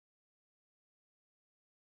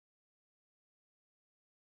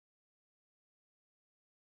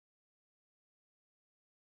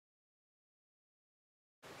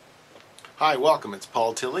Hi, welcome. It's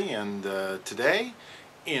Paul Tilley, and today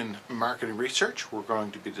in marketing research we're going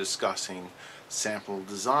to be discussing sample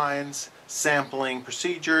designs, sampling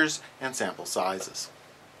procedures, and sample sizes.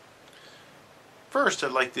 First,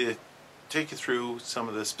 I'd like to take you through some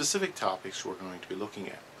of the specific topics we're going to be looking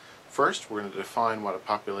at. First, we're going to define what a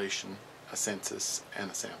population, a census, and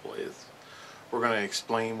a sample is. We're going to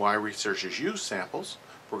explain why researchers use samples.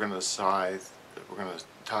 We're going to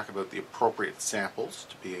talk about the appropriate samples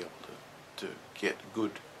to be able to get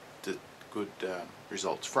good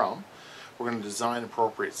results from. We're going to design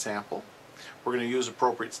appropriate sample. We're going to use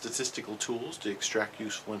appropriate statistical tools to extract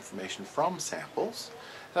useful information from samples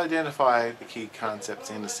and identify the key concepts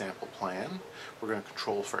in a sample plan. We're going to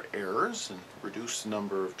control for errors and reduce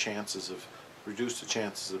the chances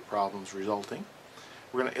of problems resulting.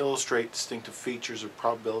 We're going to illustrate distinctive features of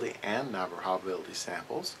probability and non-probability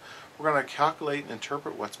samples. We're going to calculate and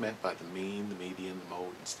interpret what's meant by the mean, the median, the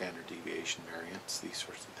mode, and standard deviation variance, these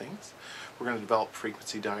sorts of things. We're going to develop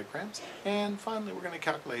frequency diagrams, and finally we're going to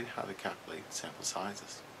calculate how to calculate sample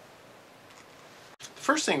sizes. The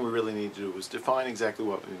first thing we really need to do is define exactly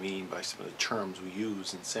what we mean by some of the terms we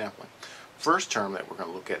use in sampling. First term that we're going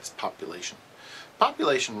to look at is population.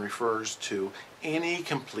 Population refers to any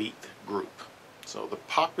complete group. So the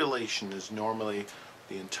population is normally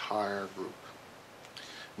the entire group.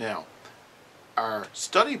 Now, our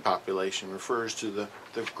study population refers to the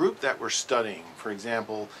group that we're studying. For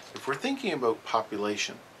example, if we're thinking about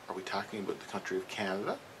population, are we talking about the country of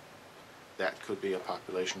Canada? That could be a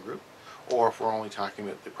population group. Or if we're only talking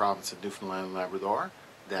about the province of Newfoundland and Labrador,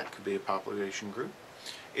 that could be a population group.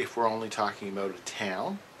 If we're only talking about a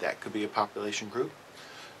town, that could be a population group.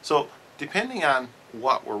 So, depending on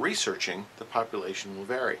what we're researching, the population will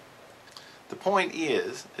vary. The point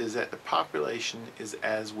is that the population is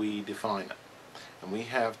as we define it. And we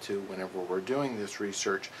have to, whenever we're doing this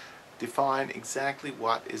research, define exactly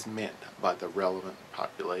what is meant by the relevant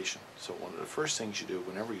population. So one of the first things you do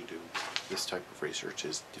whenever you do this type of research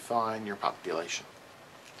is define your population.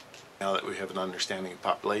 Now that we have an understanding of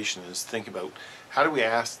population, is think about how do we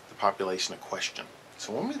ask the population a question.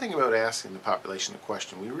 So when we think about asking the population a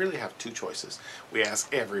question, we really have two choices. We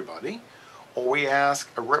ask everybody, or we ask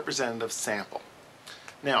a representative sample.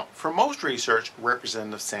 Now, for most research,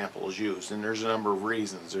 representative sample is used, and there's a number of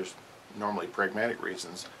reasons. There's normally pragmatic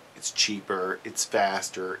reasons. It's cheaper, it's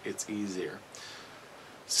faster, it's easier.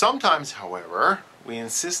 Sometimes, however, we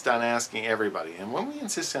insist on asking everybody, and when we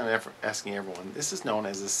insist on asking everyone, this is known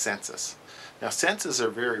as a census. Now, censuses are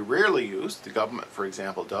very rarely used. The government, for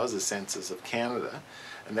example, does a census of Canada,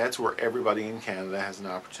 and that's where everybody in Canada has an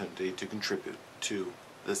opportunity to contribute to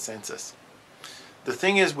the census. The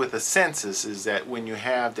thing is with a census is that when you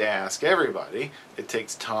have to ask everybody, it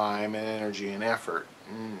takes time and energy and effort.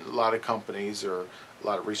 And a lot of companies or a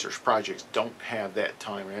lot of research projects don't have that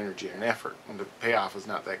time and energy and effort, and the payoff is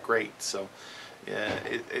not that great. So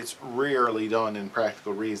it's rarely done in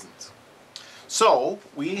practical reasons. So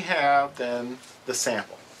we have then the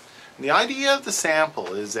sample. And the idea of the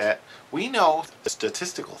sample is that we know the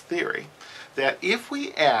statistical theory that if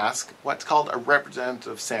we ask what's called a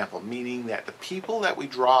representative sample, meaning that the people that we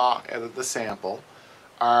draw out of the sample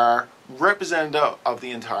are representative of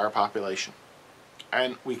the entire population.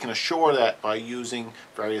 And we can assure that by using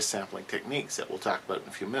various sampling techniques that we'll talk about in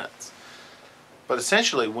a few minutes. But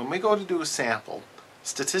essentially, when we go to do a sample,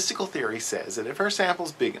 statistical theory says that if our sample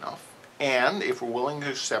is big enough, and if we're willing to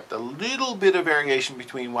accept a little bit of variation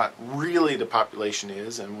between what really the population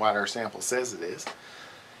is and what our sample says it is,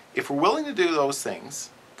 if we're willing to do those things,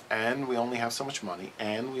 and we only have so much money,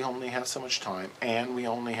 and we only have so much time, and we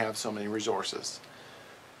only have so many resources,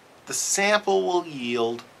 the sample will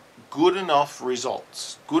yield good enough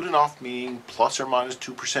results. Good enough meaning plus or minus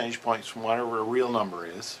 2 percentage points from whatever a real number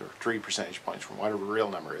is, or 3 percentage points from whatever a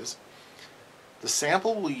real number is. The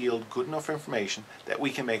sample will yield good enough information that we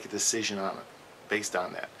can make a decision on it, based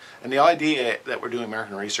on that. And the idea that we're doing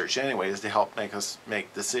marketing research anyway is to help make us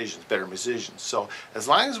make decisions, better decisions. So as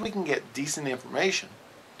long as we can get decent information,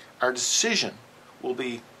 our decision will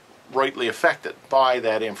be rightly affected by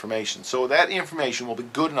that information. So that information will be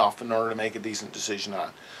good enough in order to make a decent decision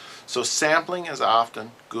on. So sampling is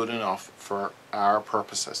often good enough for our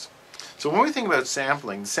purposes. So when we think about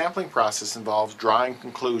sampling, the sampling process involves drawing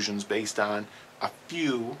conclusions based on a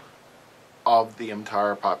few of the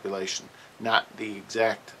entire population, not the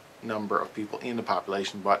exact number of people in the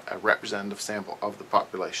population, but a representative sample of the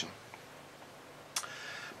population.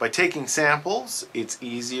 By taking samples, it's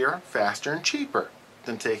easier, faster, and cheaper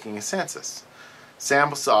than taking a census.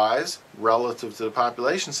 Sample size relative to the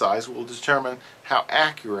population size will determine how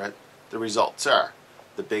accurate the results are.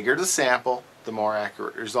 The bigger the sample, the more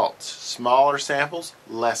accurate results. Smaller samples,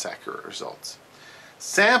 less accurate results.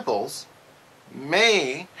 Samples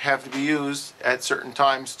may have to be used at certain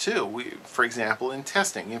times too. For example, in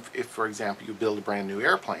testing, if for example you build a brand new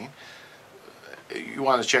airplane, you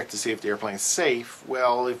want to check to see if the airplane is safe.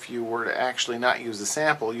 Well, if you were to actually not use a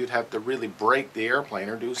sample, you'd have to really break the airplane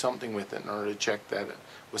or do something with it in order to check that it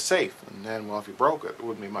was safe. And then, well, if you broke it, there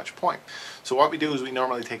wouldn't be much point. So what we do is we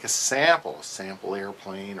normally take a sample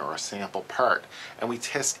airplane or a sample part, and we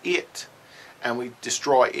test it. And we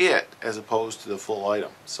destroy it as opposed to the full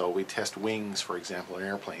item. So we test wings, for example, in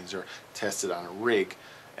airplanes, or tested on a rig,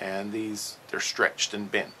 and they're stretched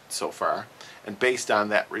and bent so far. And based on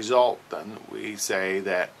that result, then we say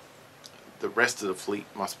that the rest of the fleet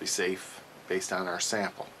must be safe based on our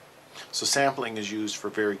sample. So sampling is used for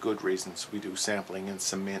very good reasons. We do sampling in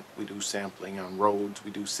cement, we do sampling on roads,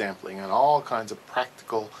 we do sampling on all kinds of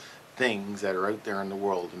practical things that are out there in the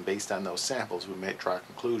world, and based on those samples we may draw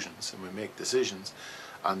conclusions and we make decisions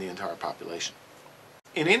on the entire population.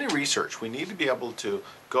 In any research, we need to be able to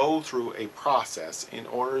go through a process in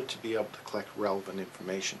order to be able to collect relevant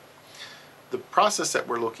information. The process that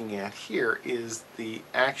we're looking at here is the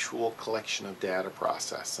actual collection of data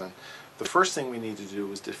process, and the first thing we need to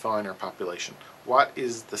do is define our population. What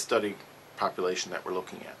is the study population that we're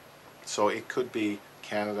looking at? So it could be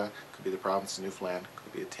Canada, could be the province of Newfoundland,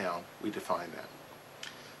 could be a town. We define that.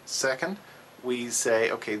 Second, we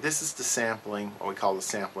say, okay, this is the sampling, what we call the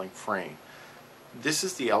sampling frame. This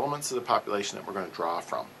is the elements of the population that we're going to draw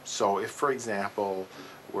from. So if, for example,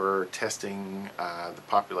 we're testing the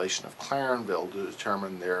population of Clarenville to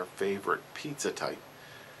determine their favorite pizza type,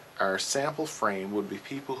 our sample frame would be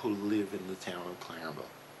people who live in the town of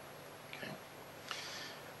Clarenville. Okay.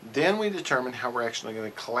 Then we determine how we're actually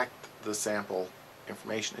going to collect the sample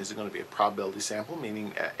information. Is it going to be a probability sample,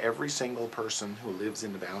 meaning every single person who lives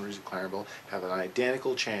in the boundaries of Clarenville have an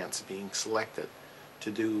identical chance of being selected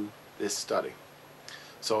to do this study?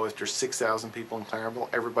 So if there's 6,000 people in Clarenville,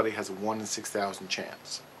 everybody has a 1 in 6,000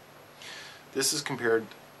 chance. This is compared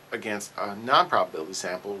against a non-probability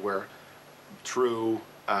sample where through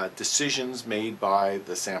decisions made by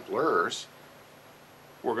the samplers,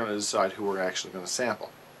 we're going to decide who we're actually going to sample.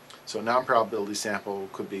 So a non-probability sample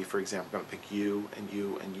could be, for example, I'm going to pick you and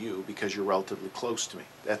you and you because you're relatively close to me.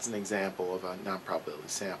 That's an example of a non-probability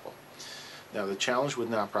sample. Now the challenge with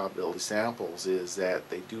non-probability samples is that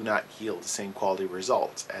they do not yield the same quality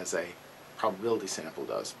results as a probability sample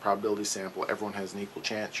does. Probability sample, everyone has an equal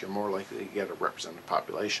chance. You're more likely to get a representative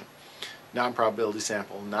population. Non-probability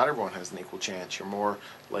sample, not everyone has an equal chance. You're more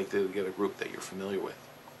likely to get a group that you're familiar with.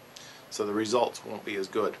 So the results won't be as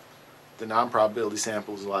good. The non-probability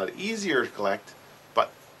sample is a lot easier to collect,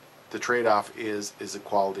 but the trade-off is the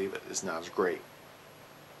quality of it is not as great.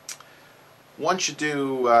 Once you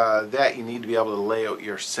do that, you need to be able to lay out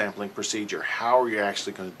your sampling procedure. How are you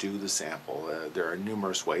actually going to do the sample? There are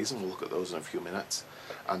numerous ways, and we'll look at those in a few minutes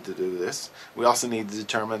to do this. We also need to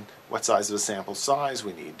determine what size of a sample size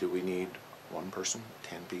we need. Do we need 1 person,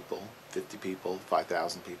 10 people, 50 people,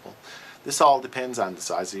 5,000 people? This all depends on the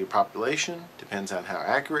size of your population, depends on how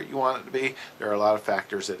accurate you want it to be. There are a lot of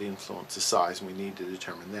factors that influence the size, and we need to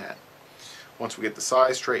determine that. Once we get the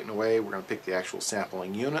size straightened away, we're going to pick the actual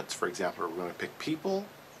sampling units. For example, we're going to pick people,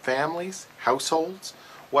 families, households.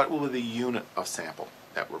 What will be the unit of sample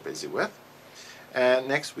that we're busy with? And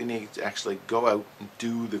next we need to actually go out and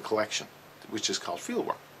do the collection, which is called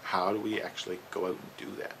fieldwork. How do we actually go out and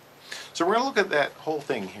do that? So we're going to look at that whole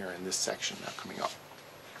thing here in this section now coming up.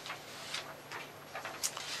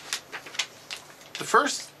 The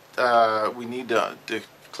first, we need to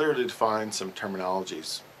clearly define some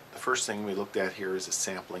terminologies. The first thing we looked at here is a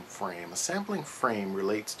sampling frame. A sampling frame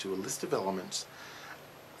relates to a list of elements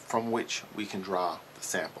from which we can draw the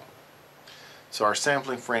sample. So our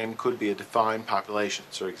sampling frame could be a defined population.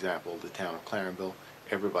 So for example, the town of Clarenville,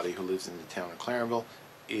 everybody who lives in the town of Clarenville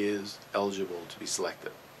is eligible to be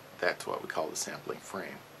selected. That's what we call the sampling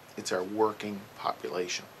frame. It's our working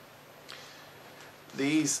population.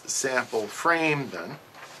 These sample frame then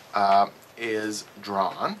is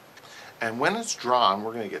drawn, and when it's drawn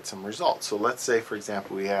we're going to get some results. So let's say for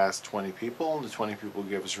example we ask 20 people and the 20 people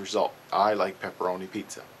give us a result. I like pepperoni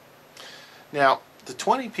pizza. Now the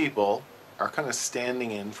 20 people are kind of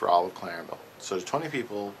standing in for all of Clarenville. So the 20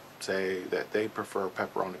 people say that they prefer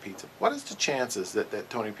pepperoni pizza. What is the chances that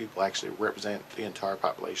 20 people actually represent the entire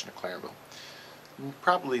population of Clarenville?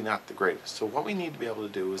 Probably not the greatest. So what we need to be able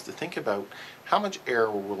to do is to think about how much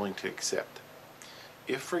error we're willing to accept.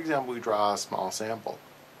 If, for example, we draw a small sample,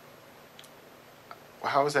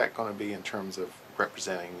 how is that going to be in terms of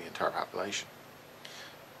representing the entire population?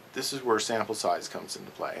 this is where sample size comes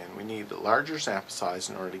into play, and we need a larger sample size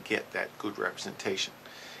in order to get that good representation.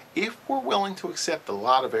 If we're willing to accept a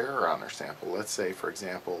lot of error on our sample, let's say, for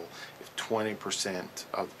example, if 20%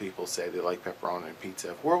 of the people say they like pepperoni and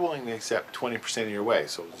pizza, if we're willing to accept 20% either way,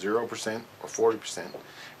 so 0% or 40%, if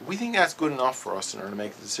we think that's good enough for us in order to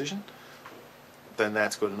make a decision, then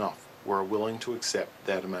that's good enough. We're willing to accept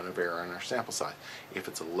that amount of error in our sample size. If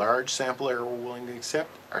it's a large sample error we're willing to accept,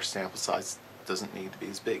 our sample size doesn't need to be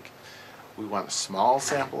as big. We want a small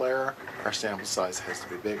sample error, our sample size has to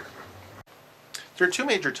be bigger. There are two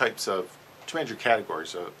major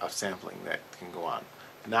categories of sampling that can go on: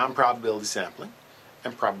 non-probability sampling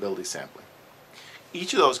and probability sampling.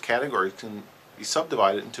 Each of those categories can be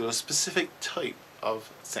subdivided into a specific type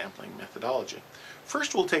of sampling methodology.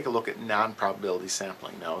 First, we'll take a look at non-probability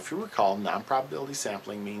sampling. Now, if you recall, non-probability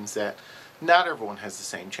sampling means that not everyone has the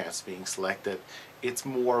same chance of being selected. It's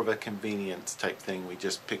more of a convenience type thing. We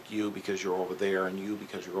just pick you because you're over there, and you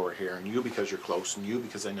because you're over here, and you because you're close, and you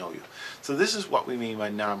because I know you. So this is what we mean by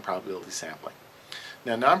non-probability sampling.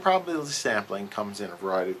 Now, non-probability sampling comes in a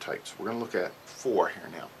variety of types. We're going to look at 4 here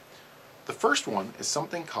now. The first one is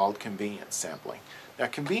something called convenience sampling. Now,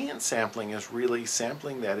 convenience sampling is really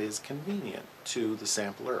sampling that is convenient to the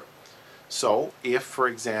sampler. So if, for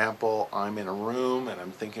example, I'm in a room and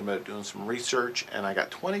I'm thinking about doing some research and I got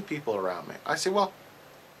 20 people around me, I say, well,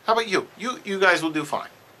 how about you? You guys will do fine.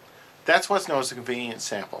 That's what's known as a convenience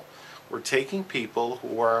sample. We're taking people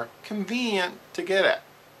who are convenient to get at.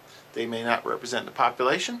 They may not represent the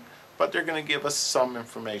population, but they're going to give us some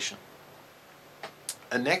information.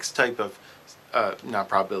 A next type of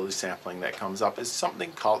non-probability sampling that comes up is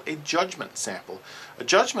something called a judgment sample. A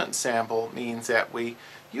judgment sample means that we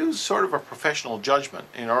use sort of a professional judgment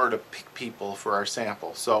in order to pick people for our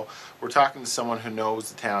sample. So we're talking to someone who knows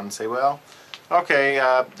the town and say, well,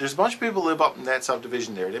 okay, there's a bunch of people who live up in that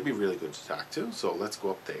subdivision there. They'd be really good to talk to, so let's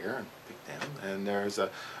go up there and pick them. And there's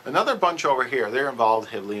another bunch over here. They're involved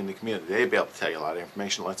heavily in the community. They'd be able to tell you a lot of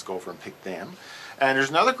information. Let's go over and pick them. And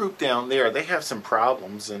there's another group down there. They have some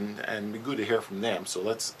problems, and it'd be good to hear from them, so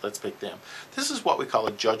let's pick them. This is what we call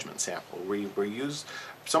a judgment sample. We use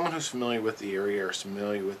someone who's familiar with the area or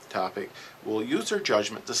familiar with the topic will use their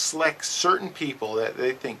judgment to select certain people that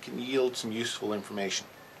they think can yield some useful information.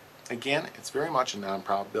 Again, it's very much a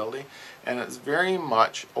non-probability, and it's very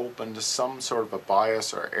much open to some sort of a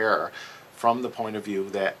bias or error from the point of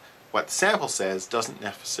view that what the sample says doesn't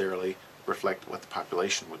necessarily reflect what the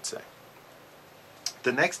population would say.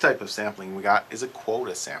 The next type of sampling we got is a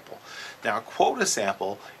quota sample. Now, a quota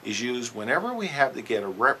sample is used whenever we have to get a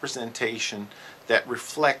representation that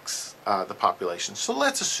reflects the population. So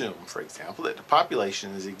let's assume, for example, that the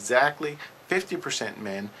population is exactly 50%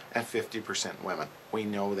 men and 50% women. We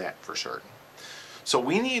know that for certain. So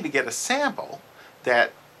we need to get a sample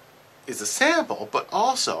that is a sample, but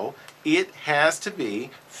also it has to be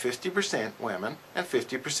 50% women and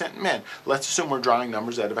 50% men. Let's assume we're drawing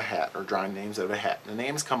numbers out of a hat, or drawing names out of a hat. The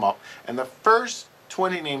names come up, and the first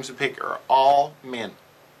 20 names we pick are all men.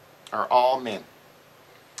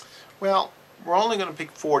 Well, we're only going to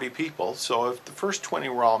pick 40 people, so if the first 20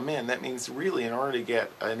 were all men, that means really in order to get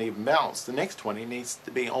an even balance, the next 20 needs to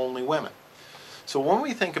be only women. So when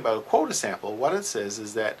we think about a quota sample, what it says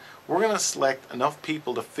is that we're going to select enough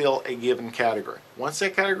people to fill a given category. Once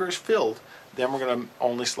that category is filled, then we're going to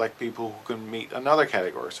only select people who can meet another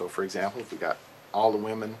category. So for example, if we got all the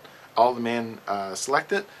men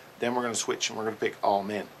selected, then we're going to switch and we're going to pick all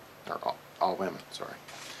men, or all women, sorry.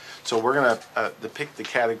 So we're going to pick the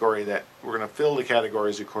category that we're going to fill the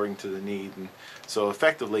categories according to the need. And so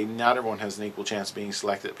effectively, not everyone has an equal chance of being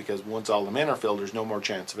selected, because once all the men are filled, there's no more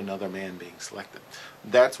chance of another man being selected.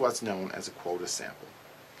 That's what's known as a quota sample.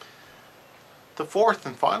 The fourth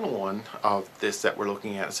and final one of this that we're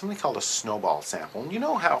looking at is something called a snowball sample. And you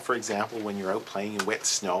know how, for example, when you're out playing in wet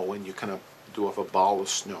snow and you kind of do up a ball of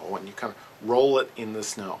snow and you kind of roll it in the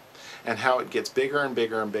snow, and how it gets bigger and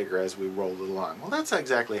bigger and bigger as we roll it along. Well, that's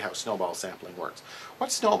exactly how snowball sampling works.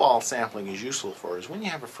 What snowball sampling is useful for is when you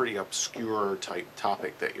have a pretty obscure type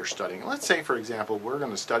topic that you're studying. Let's say, for example, we're going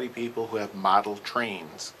to study people who have model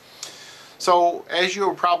trains. So, as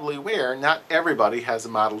you're probably aware, not everybody has a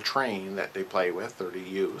model train that they play with or they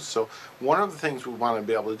use. So, one of the things we want to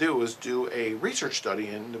be able to do is do a research study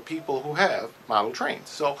into people who have model trains.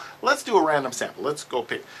 So, let's do a random sample. Let's go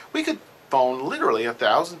pick. We could phone literally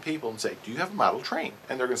 1,000 people and say, do you have a model train?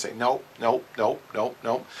 And they're going to say, nope, nope, nope, nope,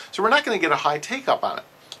 nope. So we're not going to get a high take-up on it.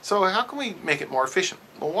 So how can we make it more efficient?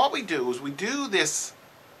 Well, what we do is we do this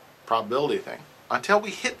probability thing until we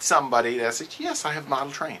hit somebody that says, yes, I have a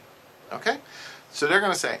model train. Okay? So they're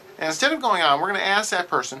going to say, and instead of going on, we're going to ask that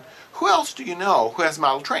person, who else do you know who has a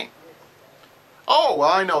model train? Oh,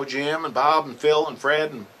 well, I know Jim and Bob and Phil and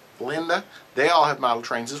Fred and Linda. They all have model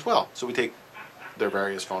trains as well. So we take their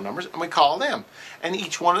various phone numbers and we call them. And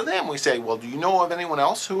each one of them we say, well, do you know of anyone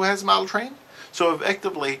else who has a model train? So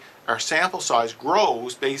effectively, our sample size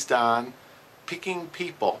grows based on picking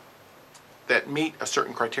people that meet a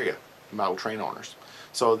certain criteria, model train owners.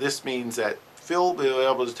 So this means that Phil will be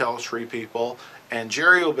able to tell us 3 people, and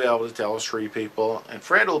Jerry will be able to tell us 3 people, and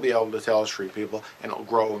Fred will be able to tell us 3 people, and it'll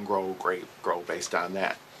grow and grow, grow based on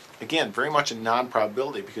that. Again, very much a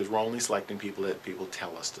non-probability because we're only selecting people that people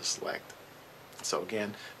tell us to select. So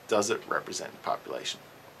again, does it represent the population?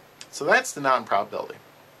 So that's the non-probability.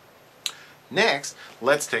 Next,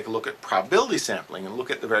 let's take a look at probability sampling and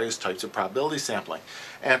look at the various types of probability sampling.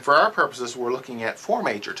 And for our purposes, we're looking at 4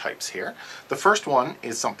 major types here. The first one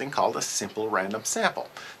is something called a simple random sample.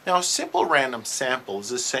 Now, a simple random sample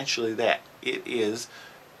is essentially that. It is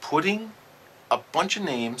putting a bunch of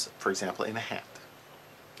names, for example, in a hat.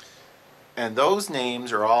 And those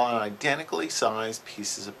names are all on identically sized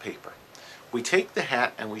pieces of paper. We take the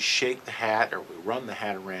hat and we shake the hat, or we run the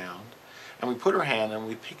hat around, and we put our hand and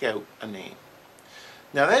we pick out a name.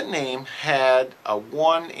 Now that name had a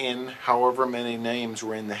 1 in however many names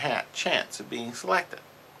were in the hat chance of being selected.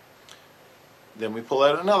 Then we pull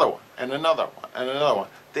out another one, and another one, and another one.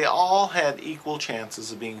 They all had equal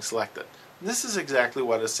chances of being selected. This is exactly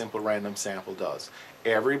what a simple random sample does.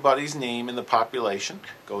 Everybody's name in the population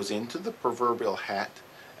goes into the proverbial hat,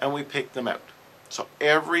 and we pick them out. So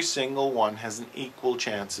every single one has an equal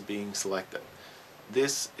chance of being selected.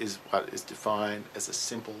 This is what is defined as a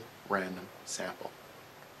simple random sample.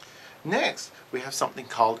 Next, we have something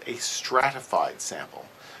called a stratified sample.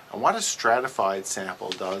 And what a stratified sample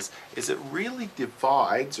does is it really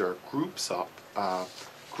divides or groups up a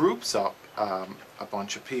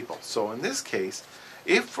bunch of people. So in this case,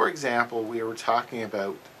 if, for example, we were talking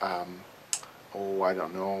about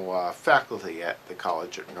faculty at the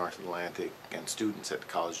College at North Atlantic and students at the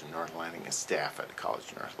College of North Atlantic and staff at the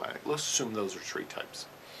College of North Atlantic. Let's assume those are 3 types.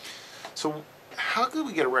 So how could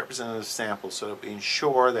we get a representative sample so that we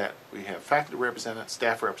ensure that we have faculty represented,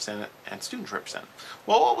 staff represented, and students represented?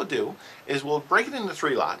 Well, what we'll do is we'll break it into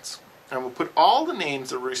 3 lots, and we'll put all the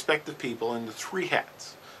names of respective people into 3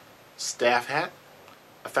 hats. Staff hat,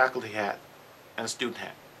 a faculty hat, and a student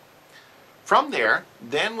hat. From there,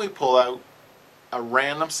 then we pull out a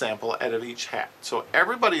random sample out of each hat. So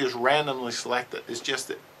everybody is randomly selected. It's just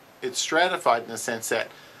that it's stratified in the sense that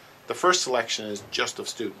the first selection is just of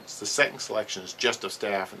students, the second selection is just of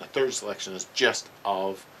staff, and the third selection is just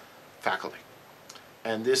of faculty.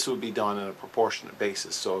 And this would be done on a proportionate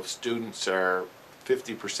basis. So if students are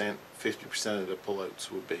 50%, 50% of the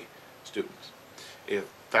pullouts would be students. If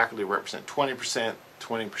faculty represent 20%,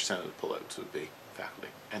 20% of the pullouts would be faculty,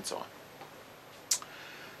 and so on.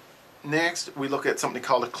 Next, we look at something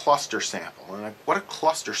called a cluster sample. And what a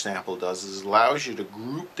cluster sample does is it allows you to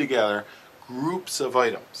group together groups of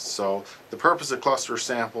items. So the purpose of cluster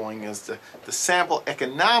sampling is to sample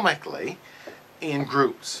economically in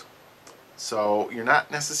groups. So you're not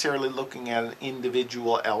necessarily looking at an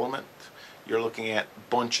individual element. You're looking at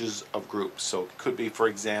bunches of groups. So it could be, for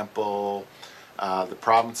example, the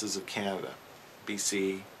provinces of Canada,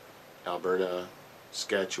 BC, Alberta,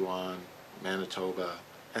 Saskatchewan, Manitoba,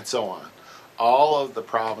 and so on. All of the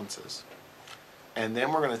provinces. And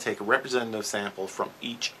then we're going to take a representative sample from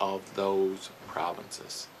each of those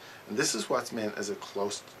provinces. And this is what's meant as a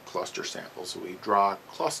cluster sample. So we draw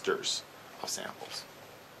clusters of samples.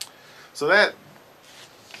 So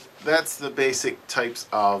that's the basic types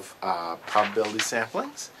of probability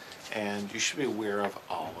samplings, and you should be aware of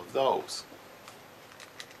all of those.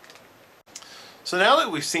 So now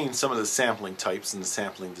that we've seen some of the sampling types and the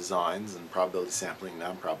sampling designs and probability sampling,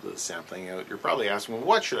 non-probability sampling, you're probably asking, well,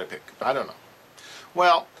 what should I pick? I don't know.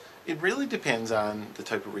 Well, it really depends on the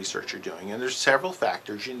type of research you're doing, and there's several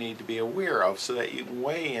factors you need to be aware of so that you can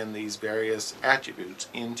weigh in these various attributes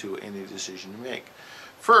into any decision you make.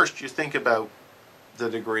 First, you think about the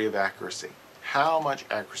degree of accuracy. How much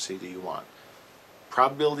accuracy do you want?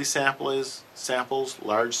 Probability samples,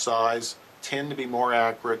 large size, tend to be more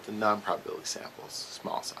accurate than non-probability samples,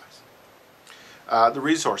 small size. The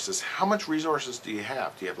resources. How much resources do you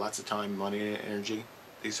have? Do you have lots of time, money, energy,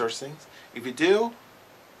 these sorts of things? If you do,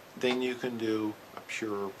 then you can do a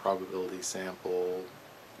pure probability sample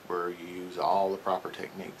where you use all the proper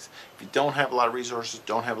techniques. If you don't have a lot of resources,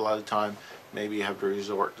 don't have a lot of time, maybe you have to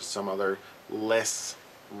resort to some other less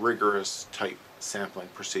rigorous type sampling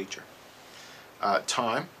procedure.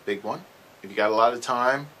 Time, big one. If you got a lot of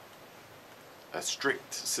time, a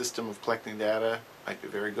strict system of collecting data might be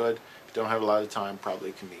very good. If you don't have a lot of time, probably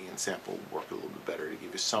a convenient sample will work a little bit better to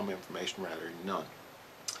give you some information rather than none.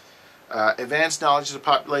 Advanced knowledge of the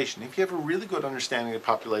population. If you have a really good understanding of the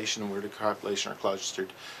population and where the population are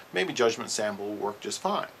clustered, maybe judgment sample will work just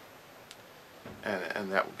fine.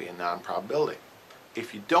 And that would be a non-probability.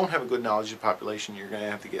 If you don't have a good knowledge of the population, you're going to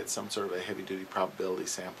have to get some sort of a heavy-duty probability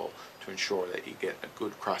sample to ensure that you get a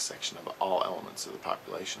good cross-section of all elements of the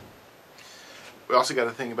population. We also got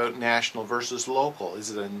to think about national versus local.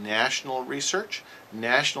 Is it a national research?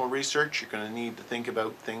 National research, you're going to need to think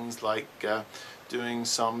about things like doing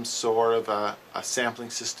some sort of a sampling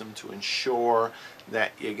system to ensure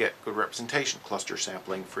that you get good representation. Cluster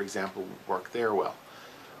sampling, for example, would work there well.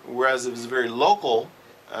 Whereas if it's very local,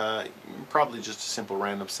 probably just a simple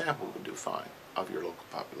random sample would do fine of your local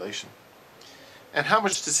population. And how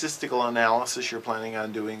much statistical analysis you're planning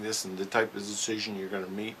on doing this and the type of decision you're going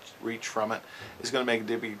to reach from it is going to make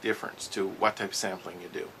a big difference to what type of sampling you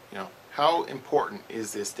do. You know, how important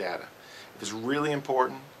is this data? If it's really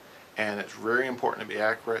important and it's very important to be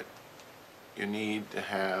accurate, you need to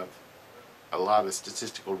have a lot of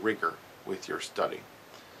statistical rigor with your study.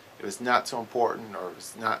 If it's not so important or if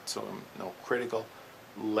it's not so critical,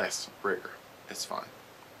 less rigor is fine.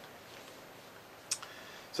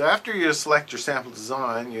 So after you select your sample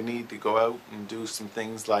design, you need to go out and do some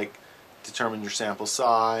things like determine your sample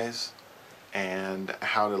size and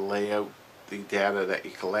how to lay out the data that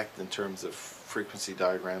you collect in terms of frequency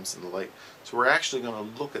diagrams and the like. So we're actually going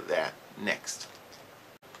to look at that next.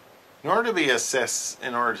 In order to assess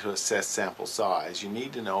sample size, you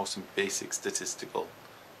need to know some basic statistical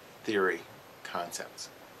theory concepts.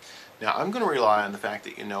 Now I'm going to rely on the fact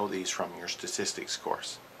that you know these from your statistics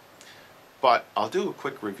course. But I'll do a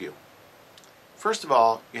quick review. First of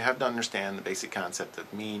all, you have to understand the basic concept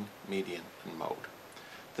of mean, median, and mode.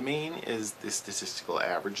 The mean is the statistical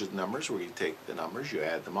average of the numbers, where you take the numbers, you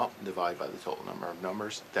add them up, and divide by the total number of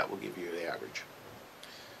numbers. That will give you the average.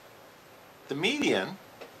 The median,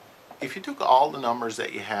 if you took all the numbers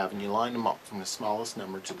that you have and you lined them up from the smallest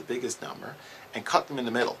number to the biggest number and cut them in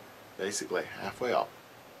the middle, basically halfway up,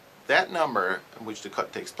 that number in which the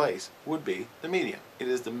cut takes place would be the median. It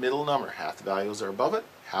is the middle number. Half the values are above it,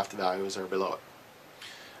 half the values are below it.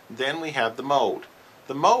 Then we have the mode.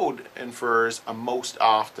 The mode infers a most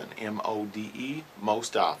often, M-O-D-E,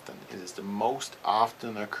 most often. It is the most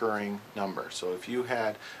often occurring number. So if you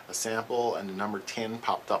had a sample and the number 10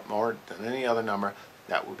 popped up more than any other number,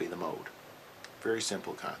 that would be the mode. Very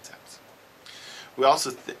simple concepts. We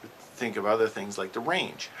also think of other things like the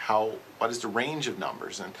range. What is the range of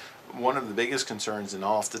numbers? And one of the biggest concerns in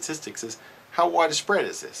all statistics is how widespread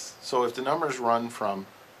is this? So if the numbers run from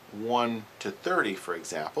 1 to 30, for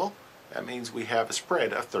example, that means we have a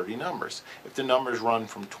spread of 30 numbers. If the numbers run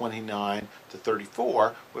from 29 to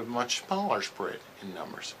 34, we have a much smaller spread in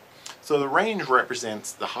numbers. So the range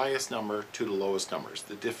represents the highest number to the lowest numbers,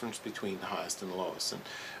 the difference between the highest and the lowest. And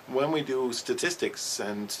when we do statistics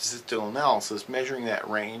and statistical analysis, measuring that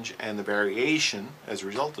range and the variation as a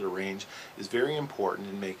result of the range is very important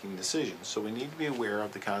in making decisions. So we need to be aware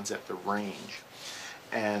of the concept of range.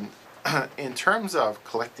 And in terms of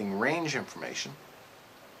collecting range information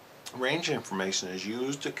is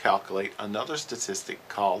used to calculate another statistic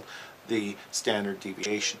called the standard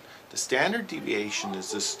deviation. The standard deviation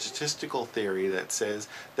is a statistical theory that says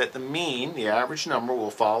that the mean, the average number, will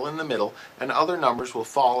fall in the middle and other numbers will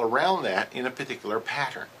fall around that in a particular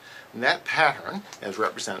pattern. And that pattern, as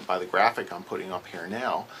represented by the graphic I'm putting up here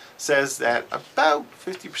now, says that about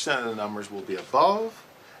 50% of the numbers will be above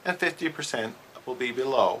and 50% will be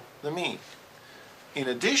below the mean. In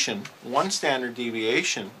addition, one standard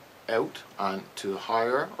deviation out on to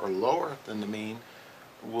higher or lower than the mean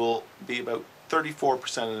will be about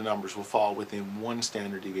 34% of the numbers will fall within one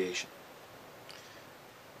standard deviation.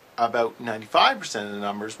 About 95% of the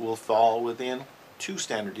numbers will fall within 2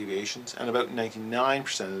 standard deviations, and about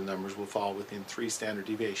 99% of the numbers will fall within 3 standard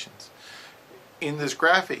deviations. In this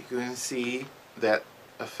graphic, you can see that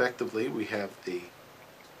effectively we have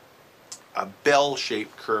a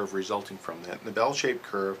bell-shaped curve resulting from that. And the bell-shaped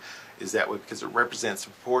curve is that way because it represents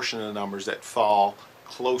the proportion of the numbers that fall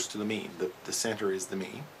close to the mean. The center is the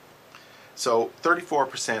mean. So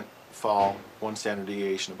 34% fall 1 standard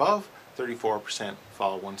deviation above, 34%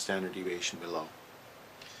 fall 1 standard deviation below.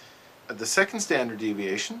 The second standard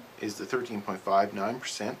deviation is the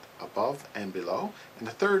 13.59% above and below, and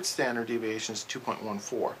the third standard deviation is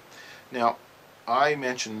 2.14. Now, I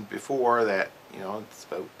mentioned before that you know, it's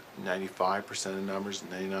about 95% of numbers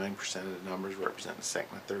and 99% of the numbers represent the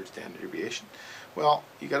second and third standard deviation. Well,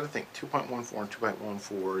 you got to think 2.14 and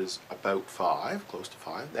 2.14 is about 5, close to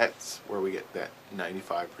 5. That's where we get that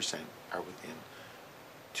 95% are within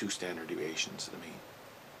 2 standard deviations of the mean.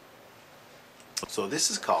 So this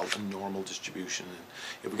is called a normal distribution. And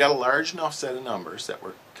if we got a large enough set of numbers that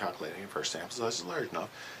we're calculating, if our sample size is large enough,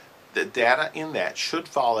 the data in that should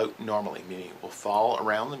fall out normally, meaning it will fall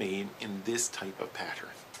around the mean in this type of pattern.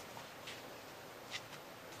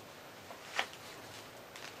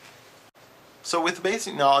 So with the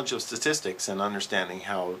basic knowledge of statistics and understanding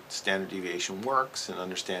how standard deviation works and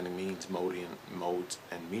understanding means, modes,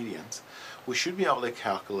 and medians, we should be able to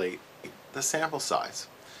calculate the sample size.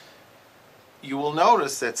 You will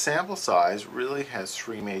notice that sample size really has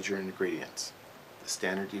 3 major ingredients. The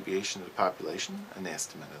standard deviation of the population, an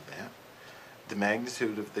estimate of that. The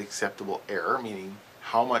magnitude of the acceptable error, meaning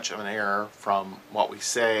how much of an error from what we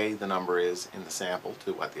say the number is in the sample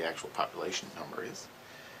to what the actual population number is.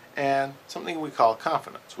 And something we call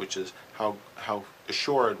confidence, which is how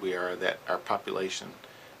assured we are that our population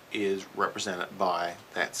is represented by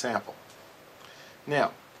that sample.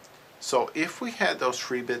 Now, so if we had those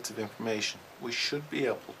 3 bits of information, we should be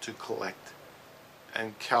able to collect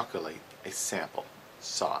and calculate a sample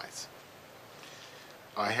size.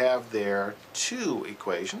 I have there 2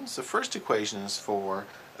 equations. The first equation is for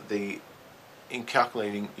in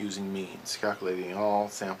calculating using means, calculating all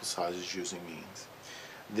sample sizes using means.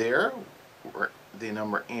 There, the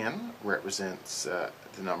number n represents the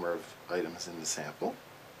number of items in the sample.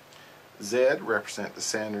 Z represents the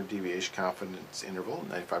standard deviation confidence interval,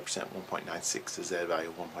 95%, 1.96 is Z value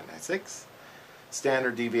of 1.96.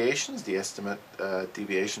 Standard deviations, the estimate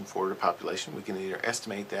deviation for the population. We can either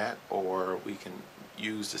estimate that or we can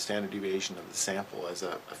use the standard deviation of the sample as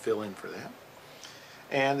a fill-in for that.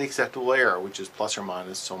 And the acceptable error, which is plus or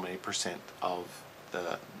minus so many percent of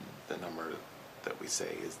the number that we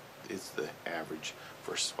say is the average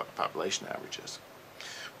versus what the population average is.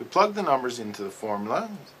 We plug the numbers into the formula,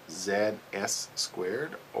 ZS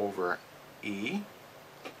squared over E,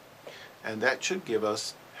 and that should give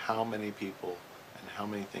us how many people and how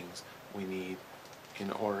many things we need in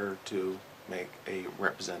order to make a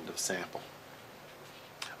representative sample.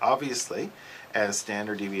 Obviously, as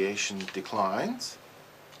standard deviation declines,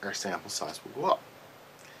 our sample size will go up.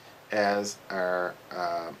 As our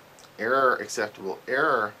acceptable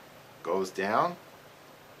error goes down,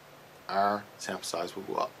 our sample size will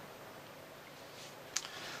go up.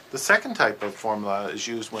 The second type of formula is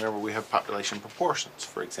used whenever we have population proportions.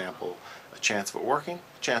 For example, a chance of it working,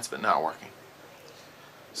 a chance of it not working.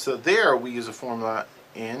 So there we use a formula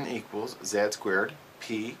n equals z squared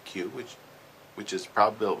pq, which is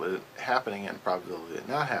probability of it happening and probability of it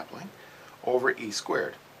not happening, over e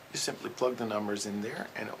squared. You simply plug the numbers in there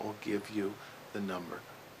and it will give you the number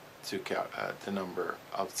to the number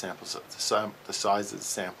of samples, the size of the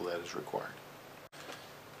sample that is required.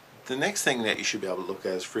 The next thing that you should be able to look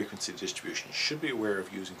at is frequency distribution. You should be aware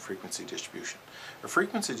of using frequency distribution. A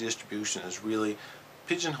frequency distribution is really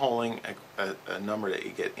pigeonholing a number that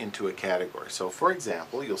you get into a category. So for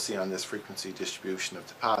example, you'll see on this frequency distribution of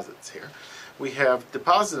deposits here, we have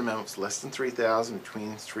deposit amounts less than 3,000,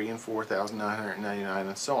 between 3,000 and 4,999,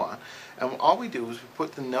 and so on. And all we do is we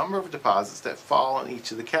put the number of deposits that fall in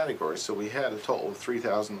each of the categories. So we had a total of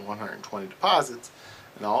 3,120 deposits,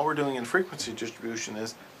 and all we're doing in frequency distribution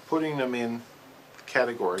is putting them in the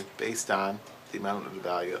category based on the amount of the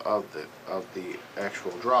value of the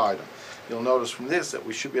actual draw item. You'll notice from this that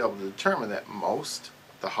we should be able to determine that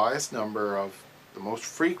the highest number of the most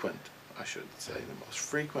frequent, I should say, the most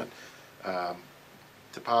frequent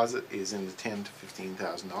deposit is in the $10,000 to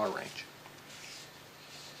 $15,000 range.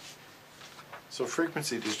 So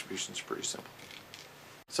frequency distribution is pretty simple.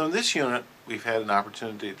 So in this unit, we've had an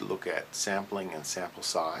opportunity to look at sampling and sample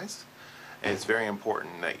size. And it's very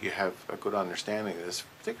important that you have a good understanding of this,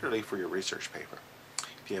 particularly for your research paper.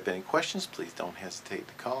 If you have any questions, please don't hesitate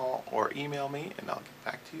to call or email me, and I'll get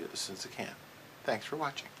back to you as soon as I can. Thanks for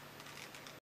watching.